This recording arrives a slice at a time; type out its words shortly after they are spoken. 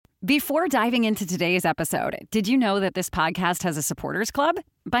Before diving into today's episode, did you know that this podcast has a supporters club?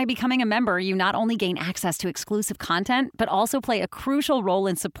 By becoming a member, you not only gain access to exclusive content, but also play a crucial role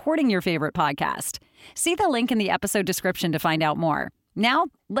in supporting your favorite podcast. See the link in the episode description to find out more. Now,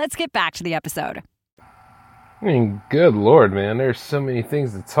 let's get back to the episode. I mean, good Lord, man, there's so many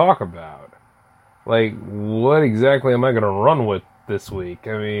things to talk about. Like, what exactly am I going to run with this week?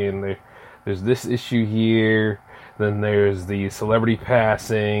 I mean, there's this issue here. Then there's the celebrity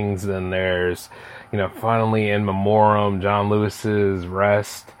passings. Then there's, finally in memoriam, John Lewis's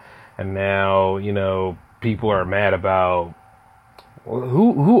rest. And now, people are mad about,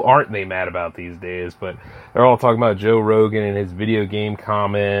 who aren't they mad about these days? But they're all talking about Joe Rogan and his video game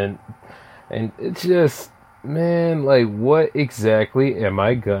comment. And it's just, man, like, what exactly am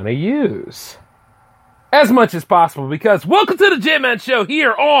I gonna use? As much as possible, because welcome to the J-Man Show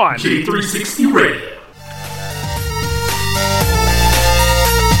here on J360 Radio.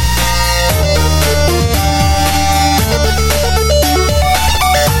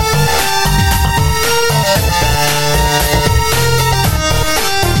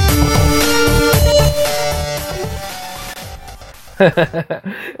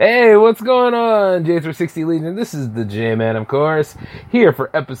 Hey, what's going on, J360 Legion? This is the J-Man, of course, here for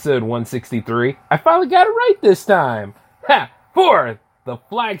episode 163. I finally got it right this time. For the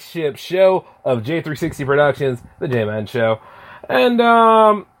flagship show of J360 Productions, the J-Man Show. And,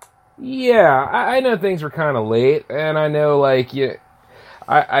 yeah, I know things were kind of late, and I know, I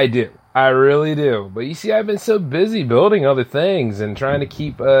do. I really do. But you see, I've been so busy building other things and trying to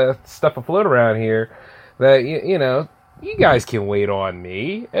keep stuff afloat around here that, you guys can wait on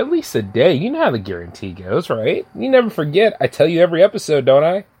me at least a day. You know how the guarantee goes, right? You never forget. I tell you every episode, don't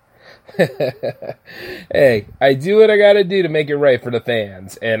I? Hey, I do what I gotta do to make it right for the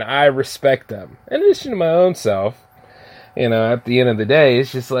fans, and I respect them. In addition to my own self, at the end of the day,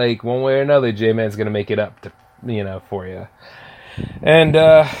 it's just like one way or another, J-Man's gonna make it up to, for you. And,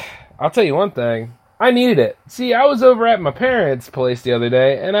 I'll tell you one thing. I needed it. See, I was over at my parents' place the other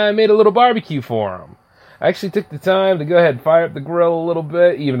day, and I made a little barbecue for them. I actually took the time to go ahead and fire up the grill a little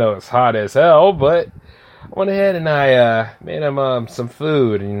bit, even though it's hot as hell, but I went ahead and I made them some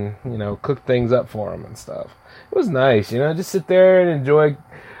food and, cooked things up for them and stuff. It was nice, just sit there and enjoy.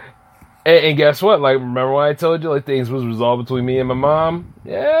 And guess what? Remember when I told you, things was resolved between me and my mom?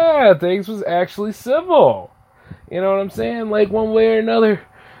 Yeah, things was actually civil. You know what I'm saying? One way or another,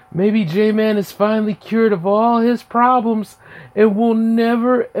 maybe J-Man is finally cured of all his problems and will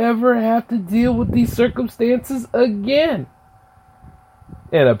never, ever have to deal with these circumstances again.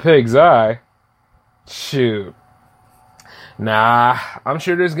 In a pig's eye. Shoot. Nah, I'm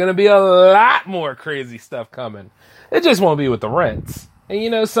sure there's going to be a lot more crazy stuff coming. It just won't be with the rents. And you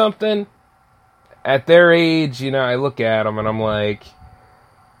know something? At their age, I look at them and I'm like,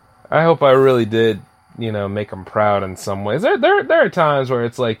 I hope I really did, make them proud in some ways. There are times where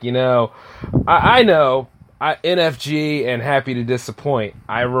it's like, I know, NFG and Happy to Disappoint.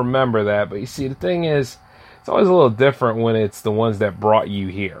 I remember that. But you see, the thing is, it's always a little different when it's the ones that brought you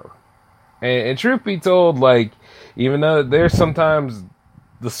here. And truth be told, even though they're sometimes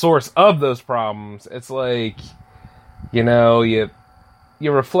the source of those problems, it's like,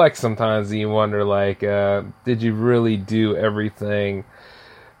 you reflect sometimes and you wonder, did you really do everything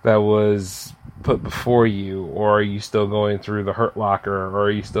that was put before you, or are you still going through the hurt locker, or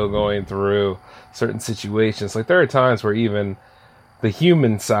are you still going through certain situations? There are times where even the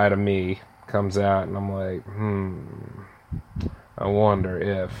human side of me comes out, and I'm like, I wonder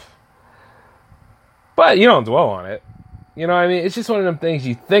if. But you don't dwell on it. You know what I mean? It's just one of them things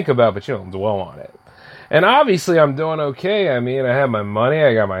you think about, but you don't dwell on it. And obviously, I'm doing okay. I mean, I have my money,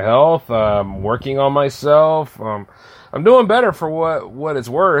 I got my health, I'm working on myself, I'm doing better for what it's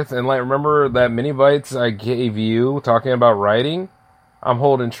worth. And remember that mini bites I gave you talking about writing? I'm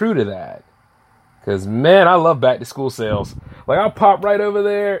holding true to that. Because, man, I love back to school sales. I'll pop right over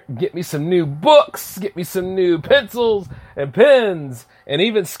there, get me some new books, get me some new pencils and pens, and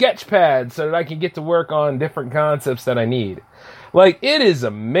even sketch pads so that I can get to work on different concepts that I need. It is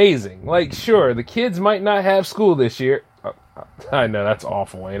amazing. Sure, the kids might not have school this year. Oh, I know, that's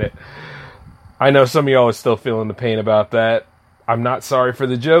awful, ain't it? I know some of y'all are still feeling the pain about that. I'm not sorry for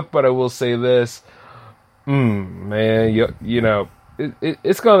the joke, but I will say this. Man,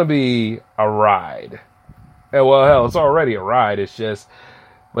 it's going to be a ride. Well, hell, it's already a ride. It's just,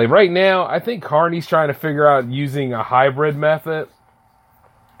 right now, I think Carney's trying to figure out using a hybrid method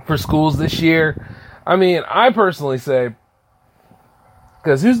for schools this year. I mean, I personally say,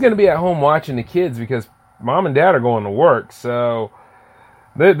 because who's going to be at home watching the kids? Because mom and dad are going to work, so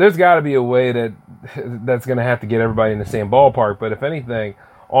there's got to be a way that's going to have to get everybody in the same ballpark. But if anything,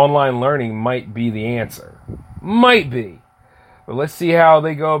 online learning might be the answer. Might be. But let's see how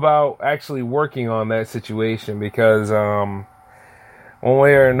they go about actually working on that situation, because one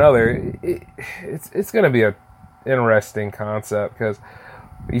way or another, it's going to be a interesting concept. Because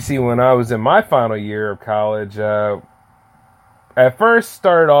you see, when I was in my final year of college, at first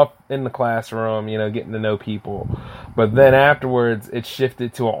started off in the classroom, getting to know people, but then afterwards it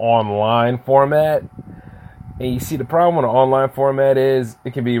shifted to an online format. And you see, the problem with an online format is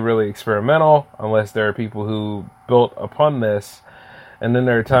it can be really experimental unless there are people who built upon this. And then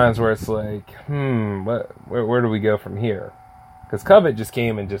there are times where it's like, where do we go from here? Because COVID just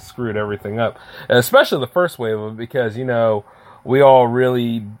came and just screwed everything up. And especially the first wave of it, because, we all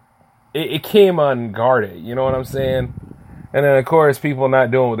really, it came unguarded. You know what I'm saying? And then, of course, people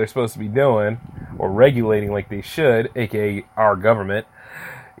not doing what they're supposed to be doing, or regulating like they should, aka our government.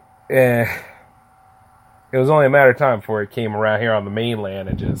 It was only a matter of time before it came around here on the mainland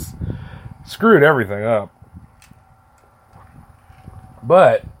and just screwed everything up.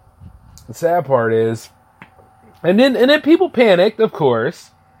 But the sad part is, and then people panicked, of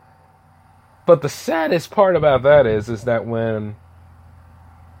course. But the saddest part about that is that when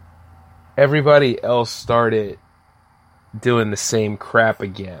everybody else started doing the same crap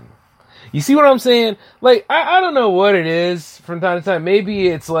again. You see what I'm saying? Like, I don't know what it is from time to time. Maybe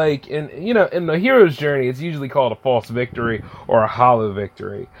it's like, in the hero's journey, it's usually called a false victory or a hollow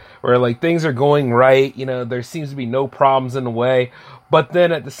victory, where like things are going right, there seems to be no problems in the way, but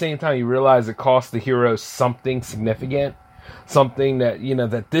then at the same time you realize it costs the hero something significant, something that,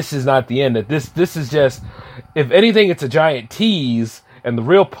 that this is not the end, that this is just, if anything, it's a giant tease, and the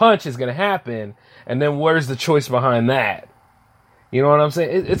real punch is going to happen, and then where's the choice behind that? You know what I'm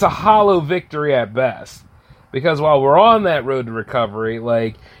saying? It's a hollow victory at best. Because while we're on that road to recovery,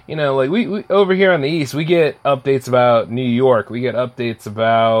 we over here on the East, we get updates about New York. We get updates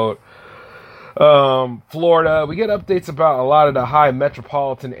about Florida. We get updates about a lot of the high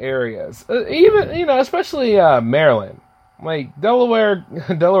metropolitan areas. Even, especially Maryland. Like, Delaware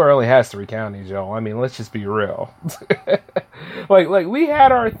only has 3 counties, y'all. I mean, let's just be real. like we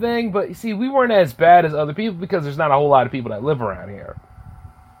had our thing, but you see, we weren't as bad as other people because there's not a whole lot of people that live around here.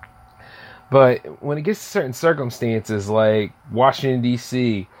 But when it gets to certain circumstances, like Washington,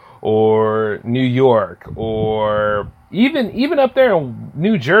 D.C., or New York, or even up there in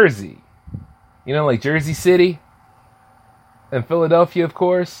New Jersey, like Jersey City and Philadelphia, of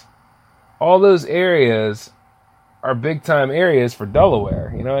course, all those areas are big time areas for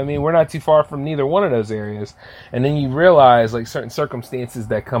Delaware. You know what I mean? We're not too far from neither one of those areas. And then you realize, like, certain circumstances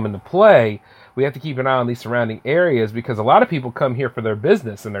that come into play, we have to keep an eye on these surrounding areas, because a lot of people come here for their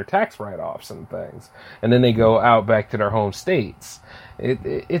business and their tax write-offs and things. And then they go out back to their home states.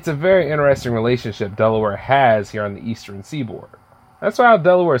 It's a very interesting relationship Delaware has here on the eastern seaboard. That's why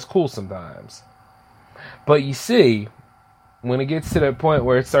Delaware is cool sometimes. But you see, when it gets to that point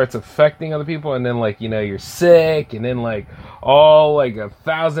where it starts affecting other people, and then, you're sick, and then, all,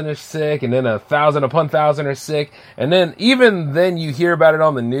 1,000 are sick, and then 1,000 upon 1,000 are sick, and then, even then you hear about it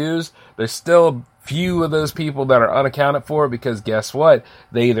on the news, there's still a few of those people that are unaccounted for, because guess what?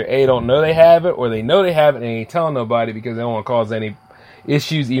 They either A, don't know they have it, or they know they have it and ain't telling nobody because they don't want to cause any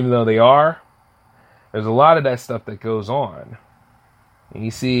issues, even though they are. There's a lot of that stuff that goes on. And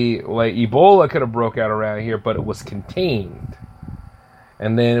you see, Ebola could have broke out around here, but it was contained.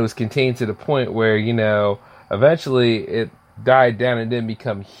 And then it was contained to the point where, eventually it died down and didn't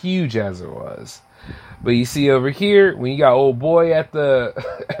become huge as it was. But you see over here, when you got old boy at the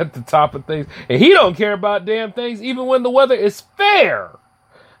at the top of things, and he don't care about damn things, even when the weather is fair.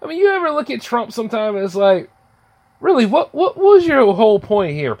 I mean, you ever look at Trump sometime and it's like, really, what was your whole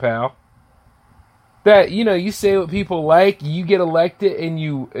point here, pal? That, you say what people like, you get elected, and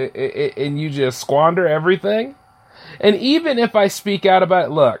you just squander everything. And even if I speak out about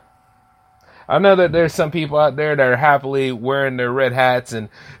it, look, I know that there's some people out there that are happily wearing their red hats and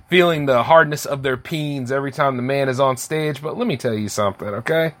feeling the hardness of their peens every time the man is on stage, but let me tell you something,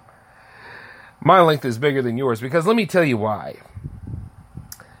 okay? My length is bigger than yours, because let me tell you why.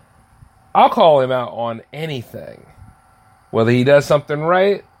 I'll call him out on anything, whether he does something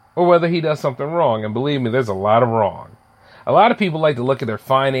right or whether he does something wrong. And believe me, there's a lot of wrong. A lot of people like to look at their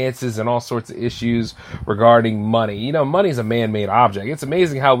finances and all sorts of issues regarding money. Money's a man-made object. It's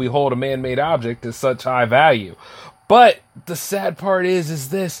amazing how we hold a man-made object to such high value. But the sad part is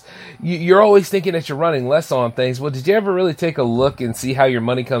this. You're always thinking that you're running less on things. Well, did you ever really take a look and see how your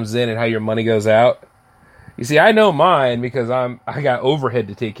money comes in and how your money goes out? You see, I know mine because I got overhead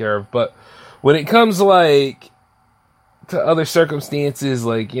to take care of. But when it comes to other circumstances,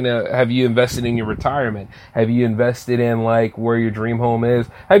 like, have you invested in your retirement? Have you invested in, like, where your dream home is?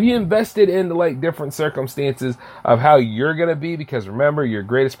 Have you invested in, like, different circumstances of how you're going to be? Because remember, your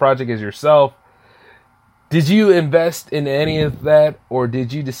greatest project is yourself. Did you invest in any of that, or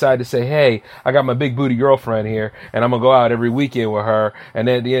did you decide to say, hey, I got my big booty girlfriend here, and I'm going to go out every weekend with her, and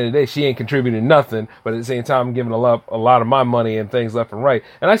then at the end of the day, she ain't contributing nothing, but at the same time, I'm giving a lot of my money and things left and right,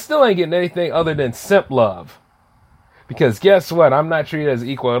 and I still ain't getting anything other than simp love. Because guess what? I'm not treated as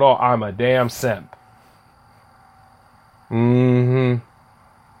equal at all. I'm a damn simp. There's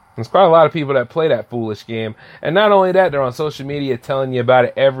quite a lot of people that play that foolish game. And not only that, they're on social media telling you about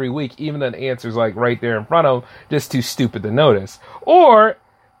it every week, even though the answer's like right there in front of them, just too stupid to notice. Or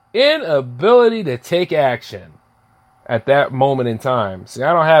inability to take action at that moment in time. See,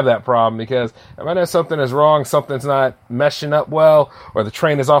 I don't have that problem, because if I know something is wrong, something's not meshing up well, or the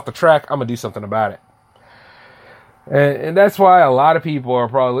train is off the track, I'm going to do something about it. And that's why a lot of people are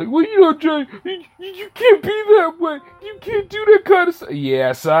probably like, well, Jay, you can't be that way. You can't do that kind of stuff.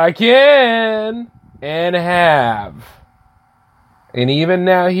 Yes, I can. And have. And even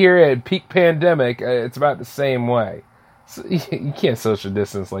now here at peak pandemic, it's about the same way. So you can't social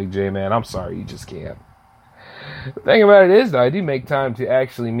distance like J-Man. I'm sorry, you just can't. The thing about it is, though, I do make time to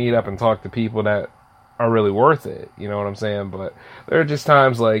actually meet up and talk to people that are really worth it. You know what I'm saying? But there are just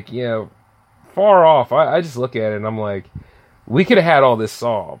times like, far off, I just look at it and I'm like, we could have had all this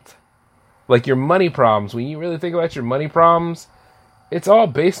solved. Like your money problems, when you really think about your money problems, it's all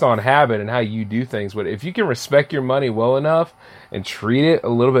based on habit and how you do things. But if you can respect your money well enough and treat it a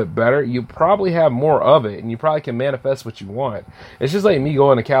little bit better, you probably have more of it, and you probably can manifest what you want. It's just like me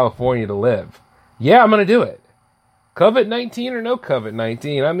going to California to live. Yeah, I'm going to do it. COVID-19 or no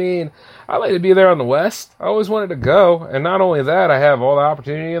COVID-19. I mean, I like to be there on the West. I always wanted to go. And not only that, I have all the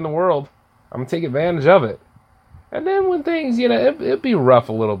opportunity in the world. I'm going to take advantage of it. And then when things, it'll be rough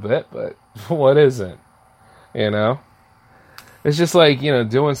a little bit, but what isn't? It's just like,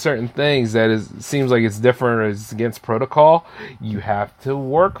 doing certain things that seems like it's different or it's against protocol. You have to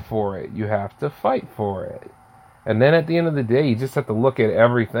work for it. You have to fight for it. And then at the end of the day, you just have to look at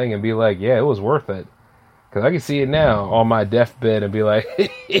everything and be like, yeah, it was worth it. Because I can see it now on my deathbed and be like,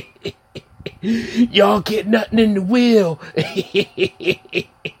 y'all get nothing in the will.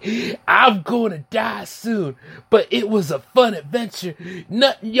 I'm going to die soon, but it was a fun adventure.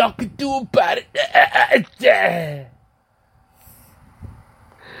 Nothing y'all could do about it.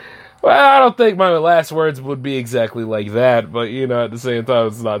 Well, I don't think my last words would be exactly like that, but, at the same time,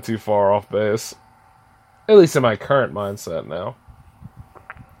 it's not too far off base. At least in my current mindset now.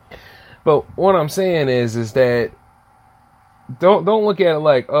 But what I'm saying is that don't look at it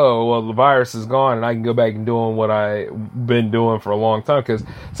like, oh, well, the virus is gone and I can go back and doing what I've been doing for a long time. Because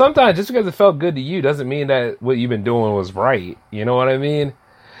sometimes just because it felt good to you doesn't mean that what you've been doing was right. You know what I mean?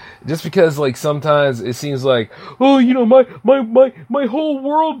 Just because, like, sometimes it seems like, oh, my whole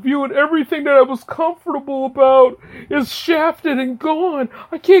worldview and everything that I was comfortable about is shafted and gone.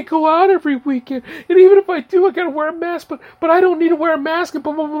 I can't go out every weekend. And even if I do, I gotta wear a mask. But I don't need to wear a mask and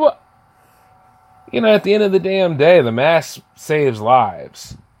blah, blah, blah, blah. At the end of the damn day, the mask saves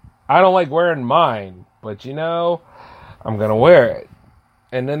lives. I don't like wearing mine, but I'm gonna wear it.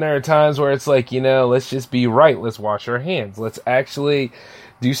 And then there are times where it's like, let's just be right. Let's wash our hands. Let's actually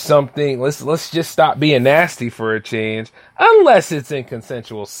do something. Let's just stop being nasty for a change, unless it's in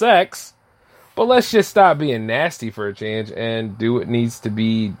consensual sex. But let's just stop being nasty for a change and do what needs to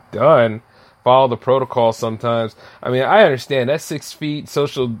be done. Follow the protocol sometimes. I mean, I understand that 6 feet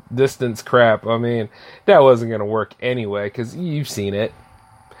social distance crap. I mean, that wasn't going to work anyway, because you've seen it.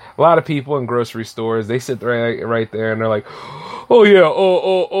 A lot of people in grocery stores, they sit right there and they're like, oh yeah,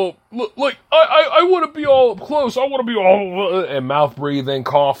 look, like, I want to be all up close. I want to be all, and mouth breathing,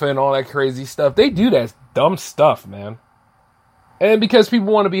 coughing, all that crazy stuff. They do that dumb stuff, man. And because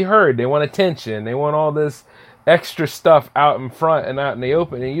people want to be heard, they want attention, they want all this extra stuff out in front and out in the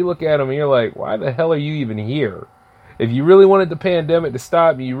open, and you look at them and you're like, why the hell are you even here? If you really wanted the pandemic to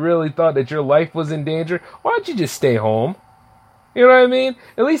stop, you really thought that your life was in danger, why don't you just stay home? You know what I mean?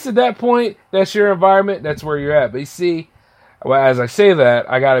 At least at that point, that's your environment, that's where you're at. But you see, well, as I say that,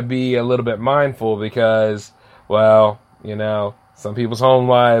 I gotta be a little bit mindful because, well, some people's home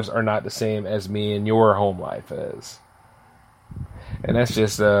lives are not the same as me and your home life is. And that's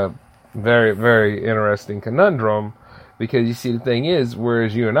just a very, very interesting conundrum, because you see, the thing is,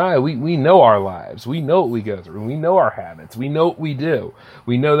 whereas you and I, we know our lives, we know what we go through, we know our habits, we know what we do,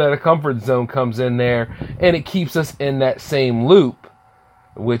 we know that a comfort zone comes in there and it keeps us in that same loop,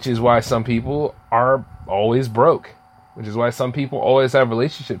 which is why some people are always broke, which is why some people always have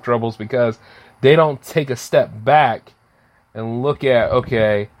relationship troubles, because they don't take a step back and look at,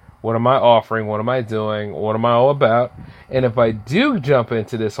 okay, what am I offering? What am I doing? What am I all about? And if I do jump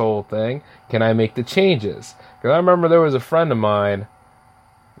into this whole thing, can I make the changes? Because I remember there was a friend of mine,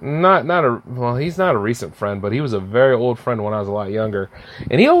 he's not a recent friend, but he was a very old friend when I was a lot younger.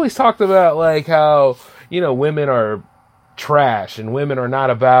 And he always talked about, like, how, women are trash and women are not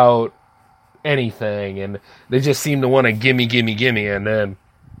about anything. And they just seem to want to gimme, and then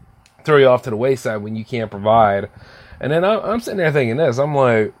throw you off to the wayside when you can't provide. And then I'm sitting there thinking this. I'm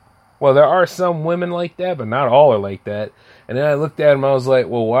like, well, there are some women like that, but not all are like that. And then I looked at him, I was like,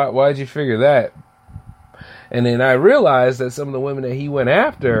 well, why'd you figure that? And then I realized that some of the women that he went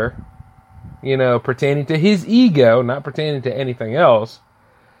after, pertaining to his ego, not pertaining to anything else,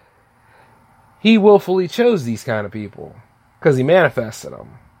 he willfully chose these kind of people because he manifested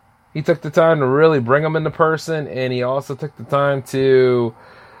them. He took the time to really bring them into person, and he also took the time to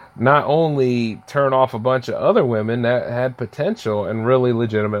not only turn off a bunch of other women that had potential and really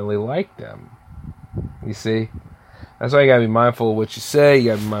legitimately liked them. You see? That's why you gotta be mindful of what you say, you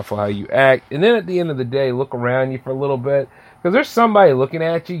gotta be mindful of how you act, and then at the end of the day, look around you for a little bit, because there's somebody looking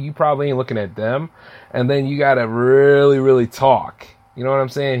at you, you probably ain't looking at them, and then you gotta really, really talk. You know what I'm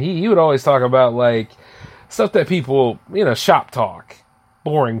saying? He would always talk about, like, stuff that people, shop talk,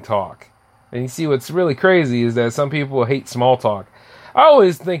 boring talk. And you see what's really crazy is that some people hate small talk. I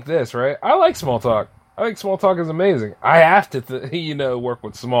always think this, right? I like small talk. I think small talk is amazing. I have to, work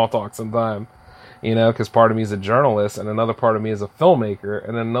with small talk sometime, because part of me is a journalist, and another part of me is a filmmaker,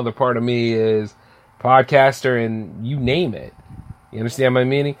 and then another part of me is podcaster, and you name it. You understand my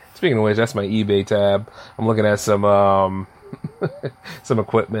meaning? Speaking of which, that's my eBay tab. I'm looking at some some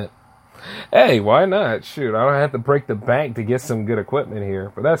equipment. Hey, why not? Shoot, I don't have to break the bank to get some good equipment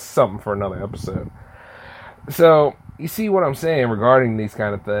here, but that's something for another episode. So, you see what I'm saying regarding these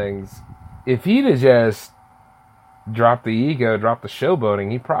kind of things? If he'd have just dropped the ego, dropped the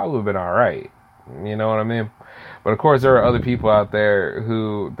showboating, he'd probably have been alright. You know what I mean? But of course, there are other people out there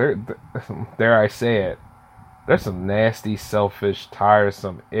who, dare I say it, there's some nasty, selfish,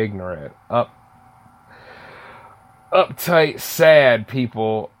 tiresome, ignorant, uptight, sad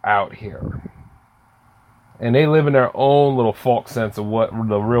people out here. And they live in their own little false sense of what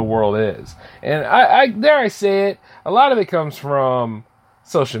the real world is. And I dare I say it, a lot of it comes from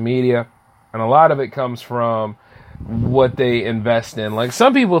social media, and a lot of it comes from what they invest in. Like,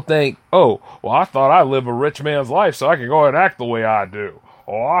 some people think, oh, well, I thought I live a rich man's life, so I can go ahead and act the way I do.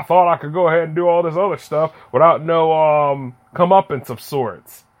 Oh, I thought I could go ahead and do all this other stuff without no comeuppance of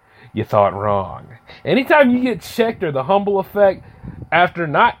sorts. You thought wrong. Anytime you get checked, or the humble effect, after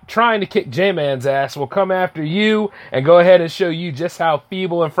not trying to kick J-Man's ass, will come after you and go ahead and show you just how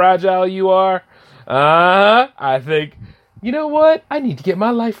feeble and fragile you are. I think, you know what? I need to get my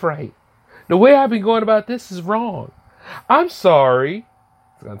life right. The way I've been going about this is wrong. I'm sorry.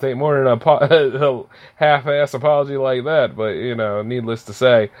 It's going to take more than a half-ass apology like that, but, needless to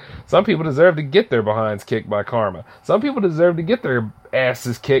say, some people deserve to get their behinds kicked by karma. Some people deserve to get their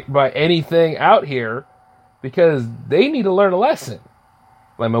asses kicked by anything out here because they need to learn a lesson.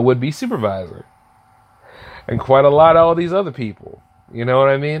 Like my would-be supervisor. And quite a lot of all these other people. You know what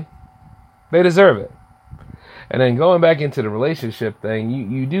I mean? They deserve it. And then going back into the relationship thing,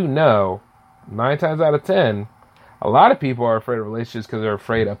 you do know, 9 times out of 10, a lot of people are afraid of relationships because they're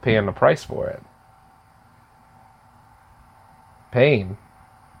afraid of paying the price for it. Pain.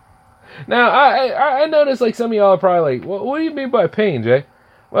 Now, I notice, like, some of y'all are probably like, well, what do you mean by pain, Jay?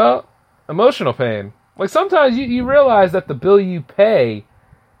 Well, emotional pain. Like, sometimes you realize that the bill you pay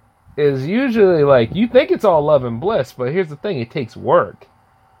is usually, like, you think it's all love and bliss, but here's the thing, it takes work.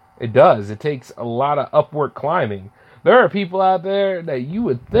 It does. It takes a lot of upward climbing. There are people out there that you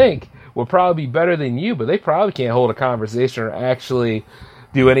would think would probably be better than you, but they probably can't hold a conversation or actually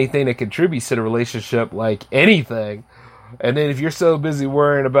do anything that contributes to the relationship, like anything. And then if you're so busy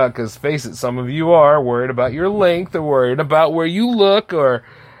worrying about, because face it, some of you are worried about your length, or worried about where you look, or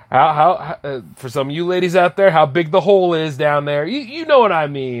how for some of you ladies out there, how big the hole is down there. You know what I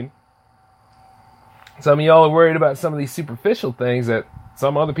mean. Some of y'all are worried about some of these superficial things that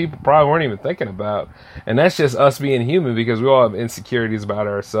some other people probably weren't even thinking about. And that's just us being human, because we all have insecurities about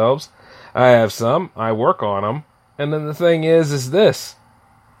ourselves. I have some. I work on them. And then the thing is this.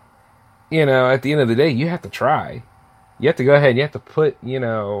 At the end of the day, you have to try. You have to go ahead and you have to put,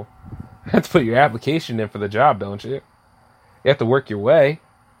 your application in for the job, don't you? You have to work your way.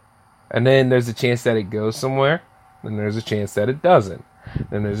 And then there's a chance that it goes somewhere. Then there's a chance that it doesn't.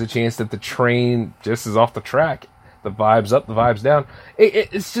 Then there's a chance that the train just is off the track. The vibe's up, the vibe's down.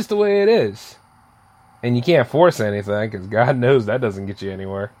 It's just the way it is. And you can't force anything, because God knows that doesn't get you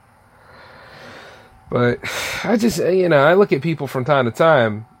anywhere. But I just, I look at people from time to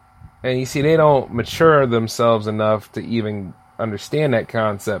time, and you see they don't mature themselves enough to even understand that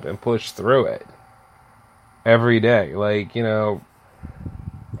concept and push through it every day. Like,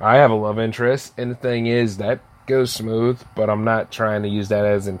 I have a love interest, and the thing is, that goes smooth, but I'm not trying to use that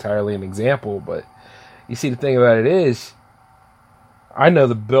as entirely an example. But you see, the thing about it is, I know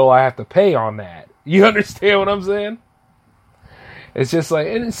the bill I have to pay on that. You understand what I'm saying? It's just like,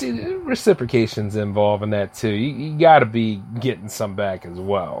 and see, reciprocation's involved in that too. You got to be getting some back as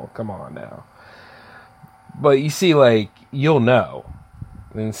well. Come on now. But you see, like, you'll know.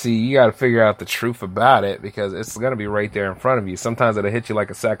 And see, you got to figure out the truth about it, because it's going to be right there in front of you. Sometimes it'll hit you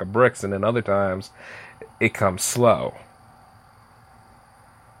like a sack of bricks, and then other times it comes slow.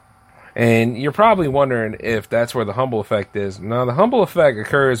 And you're probably wondering if that's where the humble effect is. No, the humble effect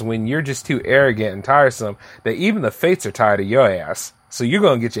occurs when you're just too arrogant and tiresome that even the fates are tired of your ass. So you're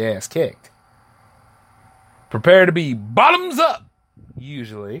going to get your ass kicked. Prepare to be bottoms up,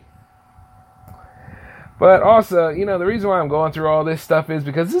 usually. But also, the reason why I'm going through all this stuff is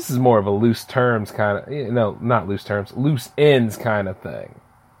because this is more of a loose terms kind of, not loose terms, loose ends kind of thing.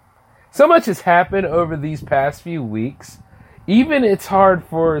 So much has happened over these past few weeks. Even it's hard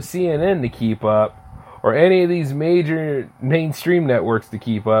for CNN to keep up, or any of these major mainstream networks to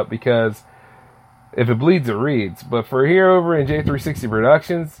keep up, because if it bleeds, it reads. But for here over in J360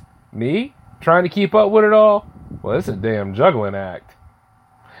 Productions, me trying to keep up with it all, well, it's a damn juggling act.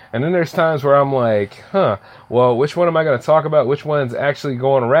 And then there's times where I'm like, well, which one am I going to talk about? Which one's actually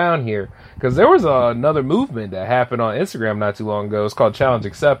going around here? Because there was another movement that happened on Instagram not too long ago. It's called Challenge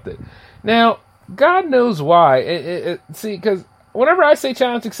Accepted. Now, God knows why. See, because whenever I say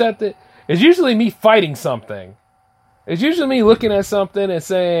challenge accepted, it's usually me fighting something. It's usually me looking at something and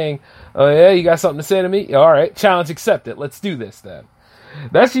saying, oh yeah, you got something to say to me? All right, challenge accepted. Let's do this then.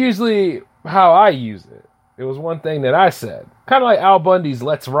 That's usually how I use it. It was one thing that I said. Kind of like Al Bundy's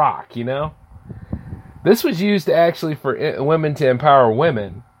Let's Rock, This was used actually for women to empower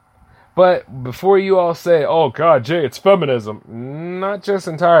women. But before you all say, oh God, Jay, it's feminism. Not just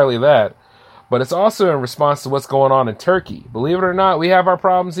entirely that. But it's also in response to what's going on in Turkey. Believe it or not, we have our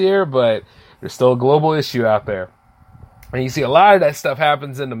problems here, but there's still a global issue out there. And you see a lot of that stuff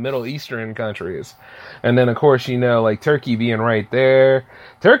happens in the Middle Eastern countries. And then, of course, like Turkey being right there.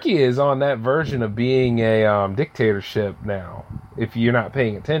 Turkey is on that version of being a dictatorship now, if you're not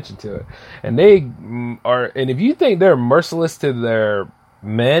paying attention to it. And they are, and if you think they're merciless to their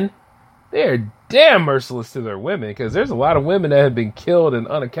men, they are damn merciless to their women, because there's a lot of women that have been killed and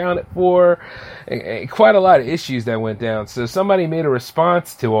unaccounted for, and quite a lot of issues that went down. So somebody made a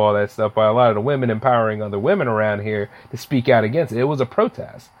response to all that stuff by a lot of the women empowering other women around here to speak out against it. It was a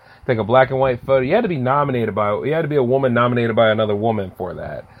protest. Take a black and white photo. You had to be a woman nominated by another woman for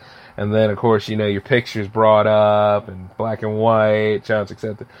that. And then, of course, your picture's brought up, and black and white, challenge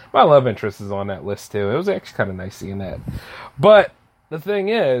accepted. My love interest is on that list too. It was actually kind of nice seeing that. But the thing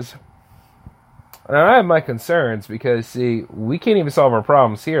is, and I have my concerns because, see, we can't even solve our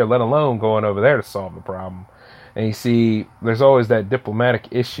problems here, let alone going over there to solve the problem. And you see, there's always that diplomatic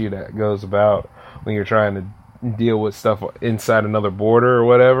issue that goes about when you're trying to deal with stuff inside another border or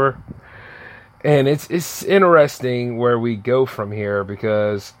whatever. And it's interesting where we go from here,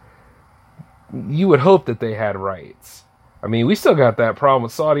 because you would hope that they had rights. I mean, we still got that problem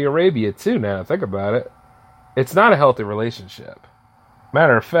with Saudi Arabia too now, think about it. It's not a healthy relationship.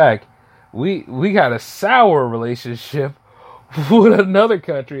 Matter of fact, we got a sour relationship with another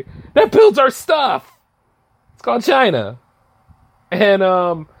country that builds our stuff. It's called China.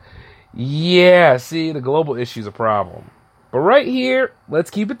 And, yeah, see, the global issue is a problem. But right here, let's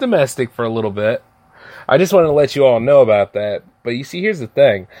keep it domestic for a little bit. I just wanted to let you all know about that. But you see, here's the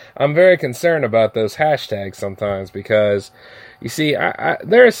thing. I'm very concerned about those hashtags sometimes, because, you see,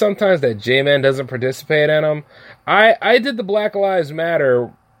 there are sometimes that J-Man doesn't participate in them. I did the Black Lives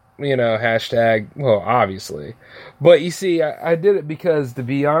Matter hashtag, well, obviously. But you see, I did it because, to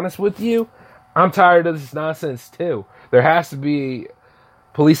be honest with you, I'm tired of this nonsense too. There has to be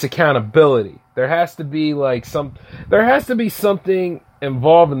police accountability. There has to be something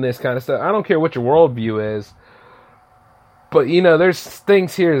involved in this kind of stuff. I don't care what your worldview is, but there's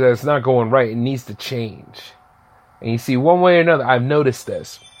things here that's not going right and needs to change. And you see, one way or another, I've noticed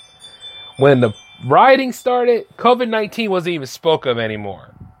this. When the rioting started, COVID-19 wasn't even spoke of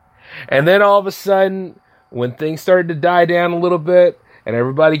anymore. And then all of a sudden, when things started to die down a little bit, and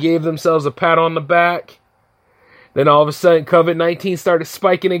everybody gave themselves a pat on the back, Then all of a sudden, COVID-19 started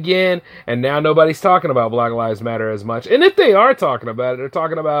spiking again, and now nobody's talking about Black Lives Matter as much. And if they are talking about it, they're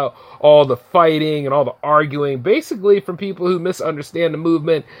talking about all the fighting and all the arguing, basically from people who misunderstand the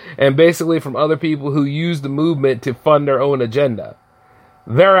movement, and basically from other people who use the movement to fund their own agenda.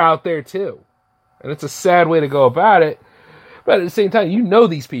 They're out there too. And it's a sad way to go about it. But at the same time, you know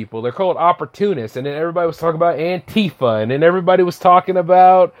these people. They're called opportunists. And then everybody was talking about Antifa. And then everybody was talking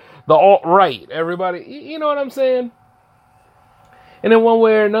about the alt-right. Everybody, you know what I'm saying? And in one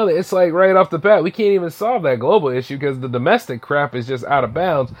way or another, it's like right off the bat, we can't even solve that global issue because the domestic crap is just out of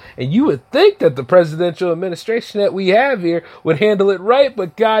bounds. And you would think that the presidential administration that we have here would handle it right,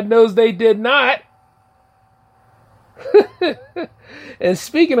 but God knows they did not. And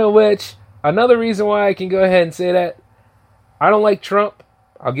speaking of which, another reason why I can go ahead and say that, I don't like Trump.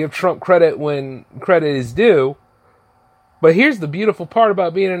 I'll give Trump credit when credit is due. But here's the beautiful part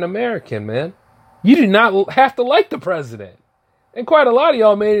about being an American, man. You do not have to like the president. And quite a lot of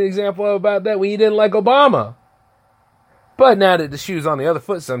y'all made an example about that when you didn't like Obama. But now that the shoe's on the other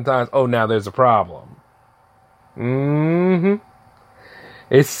foot sometimes, oh, now there's a problem.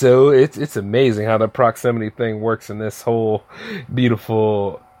 It's amazing how the proximity thing works in this whole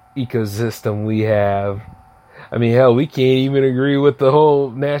beautiful ecosystem we have. I mean, hell, we can't even agree with the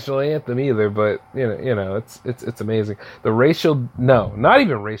whole national anthem either. But you know, it's amazing. Not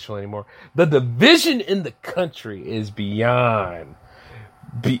even racial anymore. The division in the country is beyond.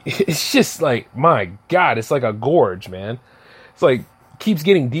 It's just like, my God, it's like a gorge, man. It's like keeps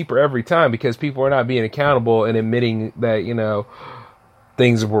getting deeper every time because people are not being accountable and admitting that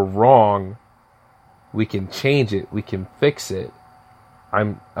things were wrong. We can change it. We can fix it.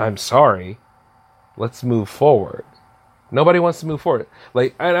 I'm sorry. Let's move forward. Nobody wants to move forward.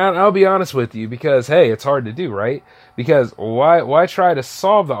 Like, and I'll be honest with you, because hey, it's hard to do, right? Because why try to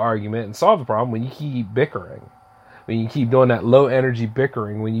solve the argument and solve the problem when you keep bickering? When you keep doing that low energy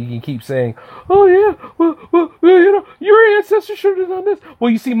bickering, when you can keep saying, oh yeah, well, your ancestors should have done this. Well,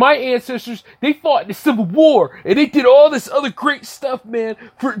 you see, my ancestors, they fought in the Civil War, and they did all this other great stuff, man,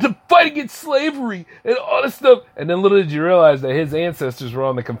 to fight against slavery, and all this stuff. And then little did you realize that his ancestors were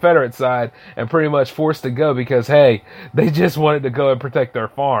on the Confederate side, and pretty much forced to go because, hey, they just wanted to go and protect their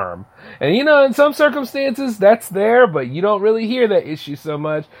farm. And in some circumstances, that's there, but you don't really hear that issue so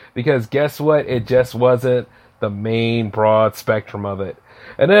much, because guess what? It just wasn't the main broad spectrum of it.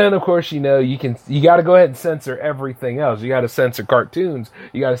 And then, of course, you got to go ahead and censor everything else. You got to censor cartoons.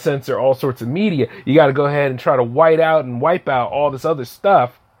 You got to censor all sorts of media. You got to go ahead and try to wipe out all this other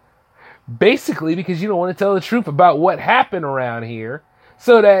stuff. Basically, because you don't want to tell the truth about what happened around here,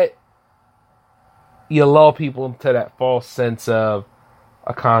 so that you lull people into that false sense of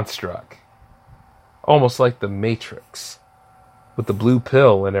a construct. Almost like the Matrix, with the blue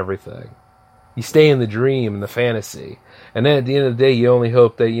pill and everything. You stay in the dream and the fantasy. And then at the end of the day, you only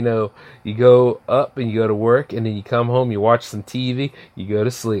hope that, you go up and you go to work, and then you come home, you watch some TV, you go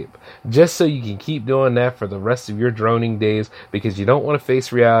to sleep. Just so you can keep doing that for the rest of your droning days, because you don't want to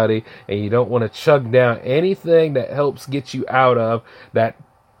face reality, and you don't want to chug down anything that helps get you out of that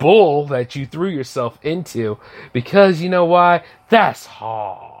bull that you threw yourself into. Because you know why? That's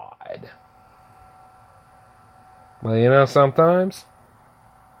hard. Well, sometimes,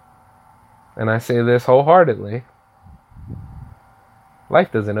 and I say this wholeheartedly,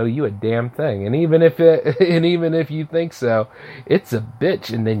 life doesn't owe you a damn thing. And even if you think so, it's a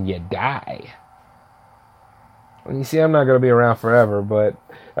bitch, and then you die. And you see, I'm not going to be around forever, but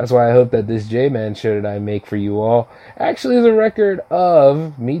that's why I hope that this J-Man show that I make for you all actually is a record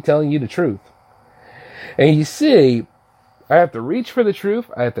of me telling you the truth. And you see, I have to reach for the truth,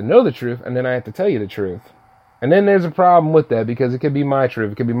 I have to know the truth, and then I have to tell you the truth. And then there's a problem with that, because it could be my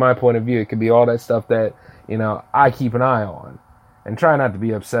truth, it could be my point of view, it could be all that stuff that, I keep an eye on and try not to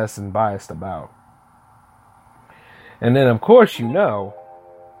be obsessed and biased about. And then, of course,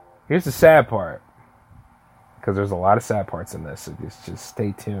 here's the sad part, because there's a lot of sad parts in this, so just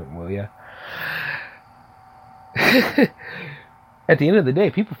stay tuned, will ya? At the end of the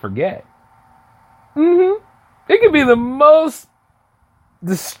day, people forget. It could be the most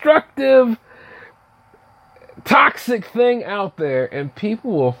destructive, toxic thing out there, and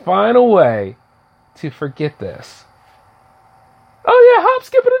people will find a way to forget this. Oh yeah, hop,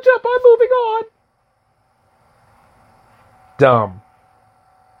 skip, and a jump, I'm moving on. Dumb.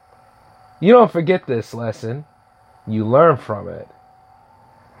 You don't forget this lesson. You learn from it.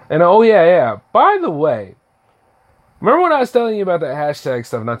 And oh yeah. By the way, remember when I was telling you about that hashtag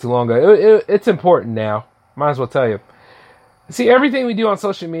stuff not too long ago? It's important now. Might as well tell you. See, everything we do on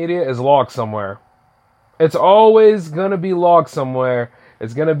social media is logged somewhere. It's always going to be logged somewhere.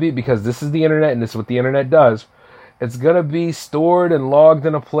 It's going to be, because this is the internet, and this is what the internet does. It's going to be stored and logged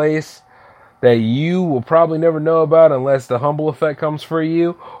in a place that you will probably never know about unless the Humble effect comes for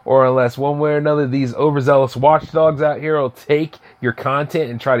you, or unless one way or another these overzealous watchdogs out here will take your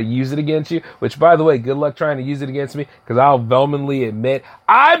content and try to use it against you. Which, by the way, good luck trying to use it against me, because I'll vehemently admit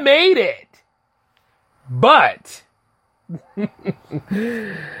I made it. But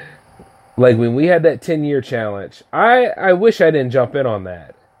like when we had that 10-year challenge, I wish I didn't jump in on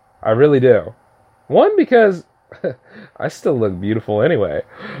that. I really do. One, because I still look beautiful anyway.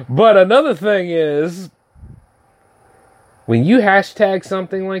 But another thing is, when you hashtag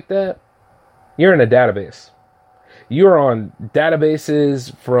something like that, you're in a database. You're on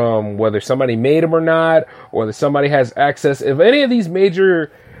databases from whether somebody made them or not, or whether somebody has access. If any of these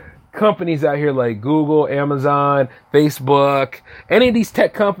major companies out here like Google, Amazon, Facebook, any of these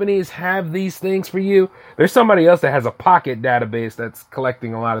tech companies have these things for you, there's somebody else that has a pocket database that's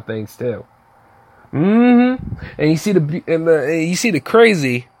collecting a lot of things too. And you see the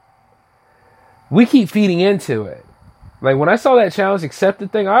crazy. We keep feeding into it. Like when I saw that challenge accepted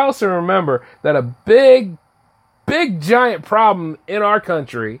thing, I also remember that a big giant problem in our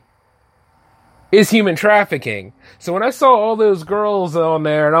country is human trafficking. So when I saw all those girls on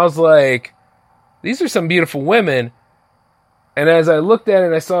there, and I was like, these are some beautiful women. And as I looked at it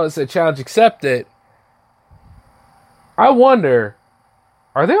and I saw it said challenge accepted, I wonder,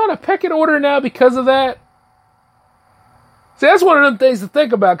 are they on a pecking order now because of that? See, that's one of them things to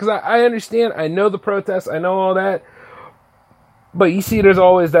think about, because I understand, I know the protests, I know all that, but you see there's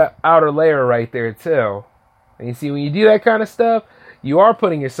always that outer layer right there too. And you see, when you do that kind of stuff, you are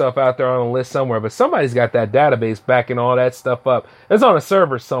putting yourself out there on a list somewhere, but somebody's got that database backing all that stuff up. It's on a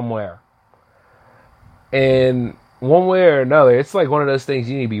server somewhere. And one way or another, it's like one of those things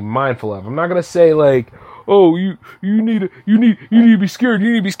you need to be mindful of. I'm not going to say like, oh, you need to be scared.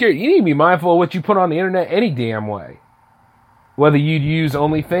 You need to be scared. You need to be mindful of what you put on the internet any damn way. Whether you use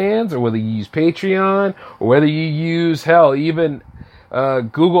OnlyFans, or whether you use Patreon, or whether you use, hell, even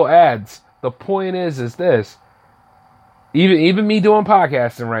Google Ads. The point is this. Even me doing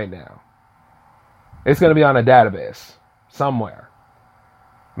podcasting right now, it's going to be on a database somewhere.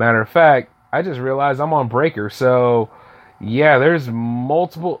 Matter of fact, I just realized I'm on Breaker, so yeah, there's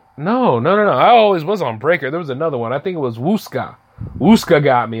multiple. No. I always was on Breaker. There was another one. I think it was Wooska. Wooska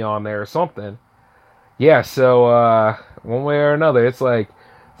got me on there or something. Yeah, so one way or another, it's like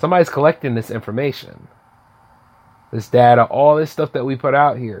somebody's collecting this information, this data, all this stuff that we put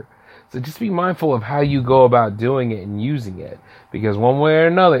out here. So just be mindful of how you go about doing it and using it. Because one way or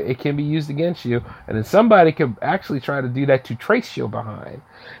another, it can be used against you. And then somebody could actually try to do that to trace you behind.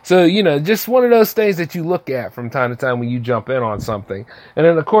 So, just one of those things that you look at from time to time when you jump in on something. And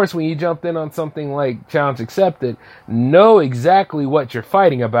then, of course, when you jump in on something like Challenge Accepted, know exactly what you're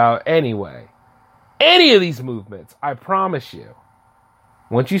fighting about anyway. Any of these movements, I promise you.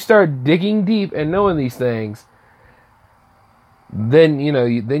 Once you start digging deep and knowing these things, then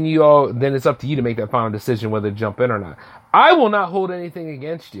it's up to you to make that final decision whether to jump in or not. I will not hold anything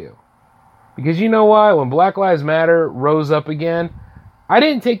against you. Because you know why? When Black Lives Matter rose up again, I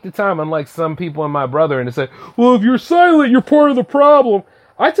didn't take the time, unlike some people and my brother, and to say, well, if you're silent, you're part of the problem.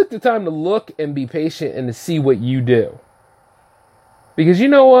 I took the time to look and be patient and to see what you do. Because you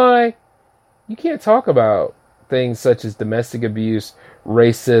know why? You can't talk about things such as domestic abuse,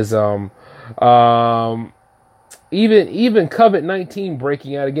 racism, even COVID-19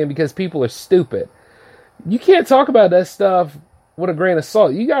 breaking out again because people are stupid. You can't talk about that stuff with a grain of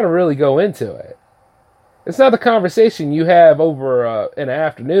salt. You got to really go into it. It's not the conversation you have over in the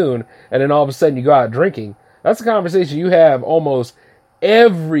afternoon and then all of a sudden you go out drinking. That's a conversation you have almost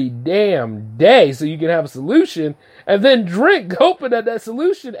every damn day so you can have a solution and then drink hoping that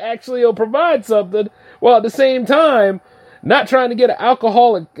solution actually will provide something while at the same time not trying to get an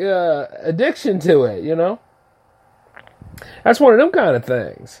alcoholic addiction to it, That's one of them kind of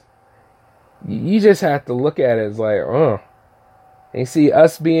things. You just have to look at it as like, and you see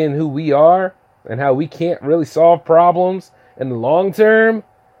us being who we are and how we can't really solve problems in the long term.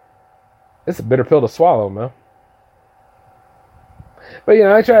 It's a bitter pill to swallow, man. But,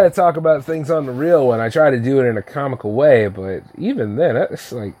 I try to talk about things on the real one. I try to do it in a comical way, but even then,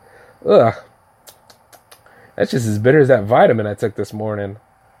 that's like, ugh. That's just as bitter as that vitamin I took this morning.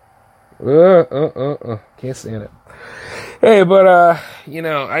 Can't stand it. Hey, but,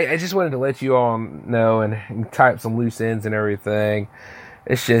 I just wanted to let you all know and tie up some loose ends and everything.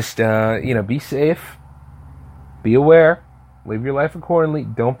 It's just, be safe, be aware, live your life accordingly,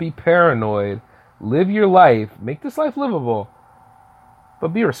 don't be paranoid, live your life, make this life livable, but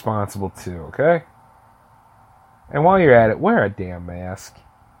be responsible too, okay? And while you're at it, wear a damn mask.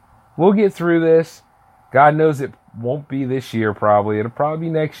 We'll get through this. God knows it won't be this year probably. It'll probably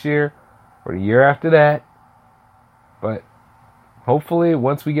be next year or the year after that. But hopefully,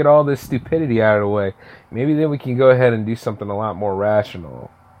 once we get all this stupidity out of the way, maybe then we can go ahead and do something a lot more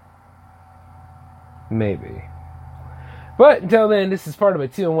rational. Maybe. But until then, this is part of a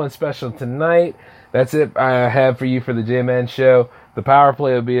 2-in-1 special tonight. That's it I have for you for the J-Man Show. The power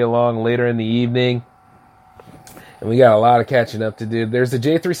play will be along later in the evening. And we got a lot of catching up to do. There's the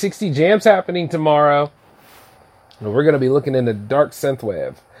J360 Jams happening tomorrow. And we're going to be looking into Dark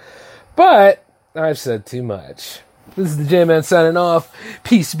Synthwave. But I've said too much. This is the J-Man signing off.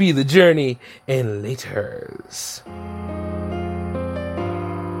 Peace be the journey, and laters.